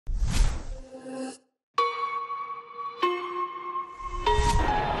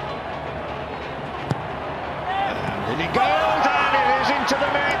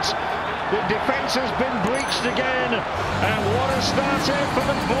The defence has been breached again, and what a start here for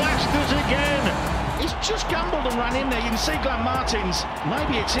the Blasters again. He's just gambled and ran in there. You can see Glenn Martins,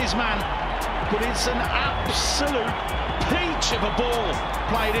 maybe it's his man, but it's an absolute peach of a ball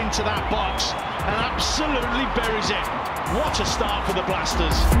played into that box and absolutely buries it. What a start for the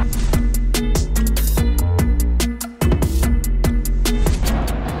Blasters.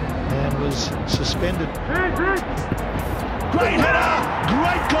 And was suspended. Great header,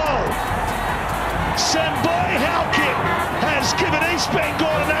 great goal. Mawihmingthanga has given East Bengal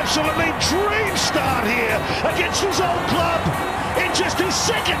an absolutely dream start here against his old club in just his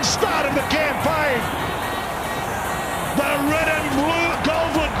second start of the campaign. The red and blue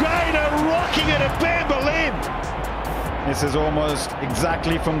gold brigade are rocking it at Berlin. This is almost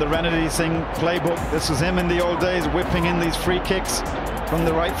exactly from the Singh playbook. This was him in the old days, whipping in these free kicks from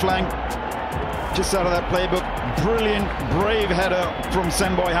the right flank. Just out of that playbook. Brilliant, brave header from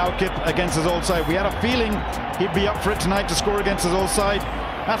Mawihmingthanga against his old side. We had a feeling he'd be up for it tonight to score against his old side.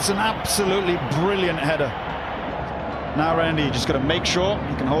 That's an absolutely brilliant header. Now, Randy, you just got to make sure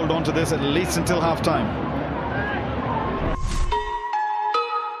you can hold on to this at least until half-time.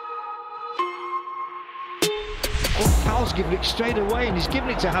 Khel's given it straight away, and he's given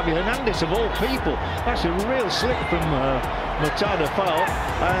it to Javi Hernandez of all people. That's a real slip from Khel,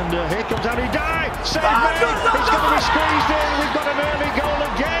 and here comes Adrian. Save made! It's going to be squeezed in. We've got an early goal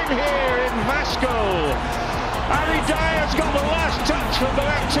again here in Vasco. Adrian has got the last touch from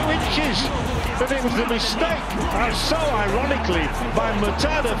about 2 inches, but it was the mistake, and so ironically by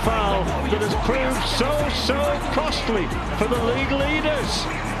Khel, that has proved so costly for the league leaders.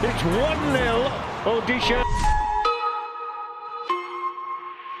 It's 1-0 Odisha.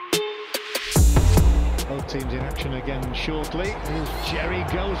 Both teams in action again shortly. As Jerry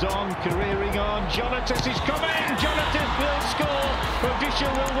goes on, careering on. Jonatas is coming. Jonatas will score. Odisha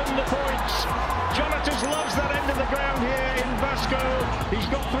will win the points. Jonatas loves that end of the ground here in Vasco. He's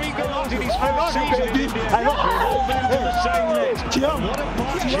got 3 goals in his first season in India. They've all been to the same net. What a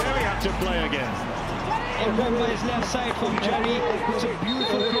part Jerry had to play again. One by his left side from Jerry. It's a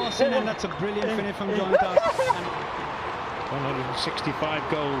beautiful crossing, and that's a brilliant finish from Jonatas. 165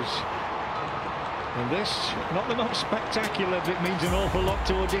 goals. And this, not the most spectacular, but it means an awful lot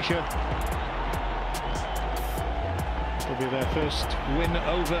to Odisha. It'll be their first win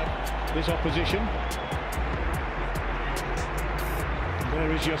over this opposition.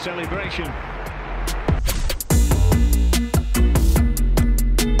 There is your celebration.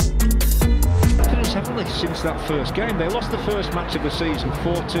 Haven't they, since that first game? They lost the first match of the season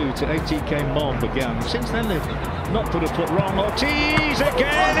 4-2 to ATK Mawihmingthanga. Since then they've not put a foot wrong. Ortiz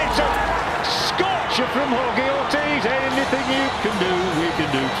again, it's a scorcher from Jorge Ortiz. Anything you can do, we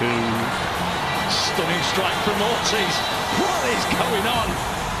can do too. Stunning strike from Ortiz. What is going on?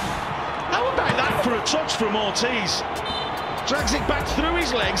 How about that for a touch from Ortiz? Drags it back through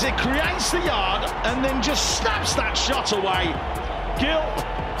his legs, it creates the yard, and then just snaps that shot away. Khel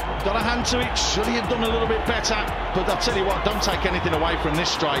got a hand to it, should he have done a little bit better? But I'll tell you what, don't take anything away from this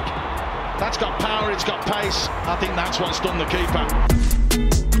strike. That's got power, it's got pace. I think that's what's done the keeper.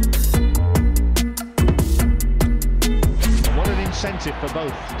 What an incentive for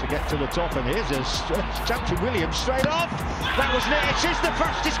both to get to the top, and here's a jump to Williams straight off. That was it. It's the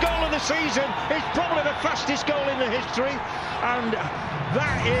fastest goal of the season. It's probably the fastest goal in the history, and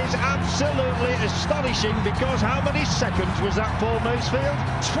that is absolutely astonishing, because how many seconds was that for Macefield?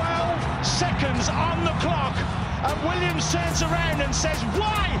 12 seconds on the clock, and Williams turns around and says,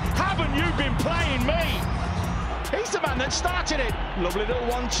 "Why haven't you been playing me?" He's the man that started it. Lovely little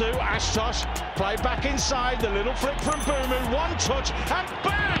 1-2, Ashtosh, played back inside, the little flick from Boomu, one touch, and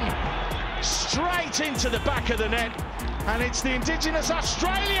bang! Straight into the back of the net. And it's the indigenous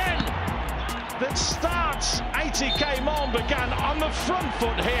Australian that starts ATK Mawihmingthanga on the front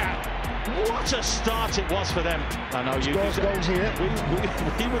foot here. What a start it was for them. I know you goals here.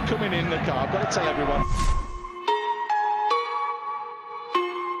 We were coming in the car, I've got to tell everyone.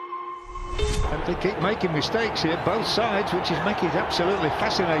 And they keep making mistakes here, both sides, which is making it absolutely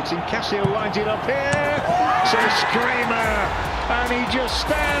fascinating. Cassio lines it up here. It's a screamer, and he just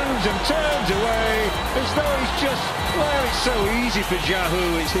stands and turns away as though he's just, well, it's so easy for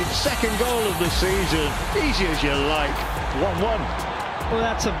Jahu. It's his second goal of the season. Easy as you like. 1-1. Oh,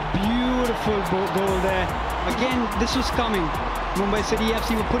 that's a beautiful goal there. Again, this was coming. Mumbai City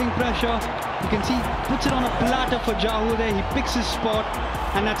FC were putting pressure. You can see, puts it on a platter for Jahu there. He picks his spot,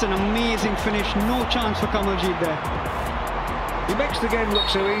 and that's an amazing finish. No chance for Kamaljeet there. He makes the game look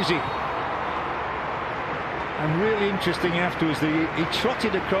so easy. And really interesting afterwards, he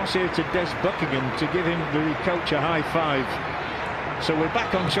trotted across here to Des Buckingham to give him, the coach, a high five. So we're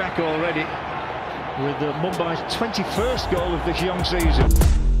back on track already with Mumbai's 21st goal of this young season.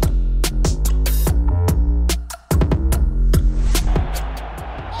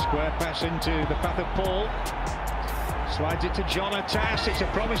 Square pass into the path of Paul. Slides it to John Atas. It's a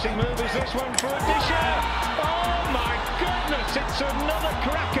promising move. Is this one for Adrian? Oh my goodness, it's another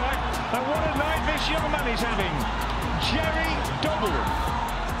cracker. And what a night this young man is having. Jerry double.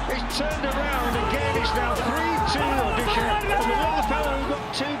 It's turned around again. It's now 3-2 Adrian. And the little fellow who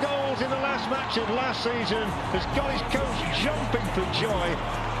got 2 goals in the last match of last season has got his coach jumping for joy.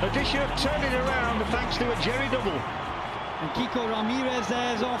 Adrian have turned it around thanks to a Jerry double. And Kiko Ramirez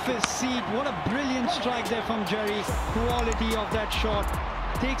there is off his seat. What a brilliant strike there from Jerry. Quality of that shot.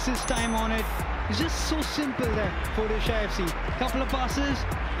 Takes his time on it. It's just so simple there for the AFC. Couple of passes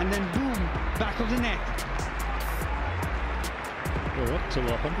and then boom, back of the net. We're up to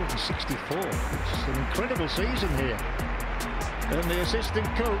 164. It's an incredible season here. And the assistant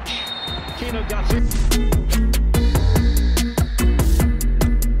coach, Kino Gatti.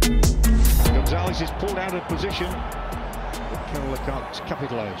 Gonzalez is pulled out of position. Khel can't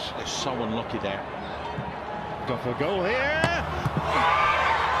capitalise. They're so unlucky there. Go for a goal here.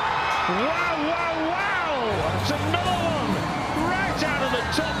 Wow, wow, wow! It's another one! Right out of the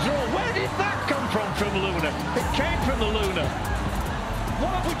top drawer. Where did that come from Luna? It came from the Luna.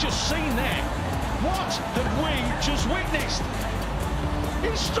 What have we just seen there? What have we just witnessed?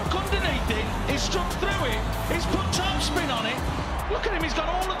 He's struck underneath it. He's struck through it. He's put topspin on it. Look at him, he's got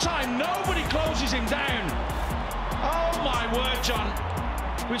all the time. Nobody closes him down. Oh my word, John.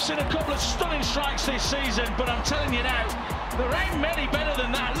 We've seen a couple of stunning strikes this season, but I'm telling you now, there ain't many better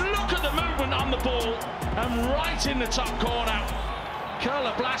than that. Look at the movement on the ball, and right in the top corner.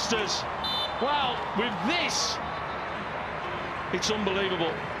 Curler blasters. Well, with this, it's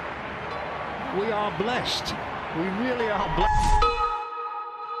unbelievable. We are blessed. We really are blessed.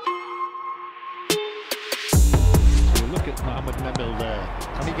 Look at Mawihmingthanga there.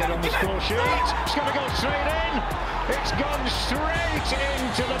 Can he get on the score sheet? It's going to go straight in. It's gone straight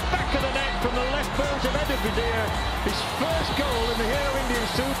into the back of the net from the left boot of Adrian. His first goal in the Hero Indian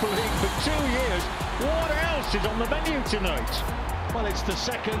Super League for 2 years. What else is on the menu tonight? Well, it's the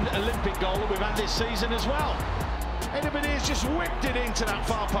second Olympic goal that we've had this season as well. Adrian's just whipped it into that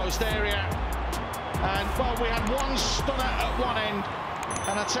far post area. And, well, we had one stunner at one end.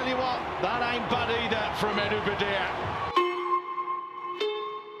 And I tell you what, that ain't bad either from Adrian.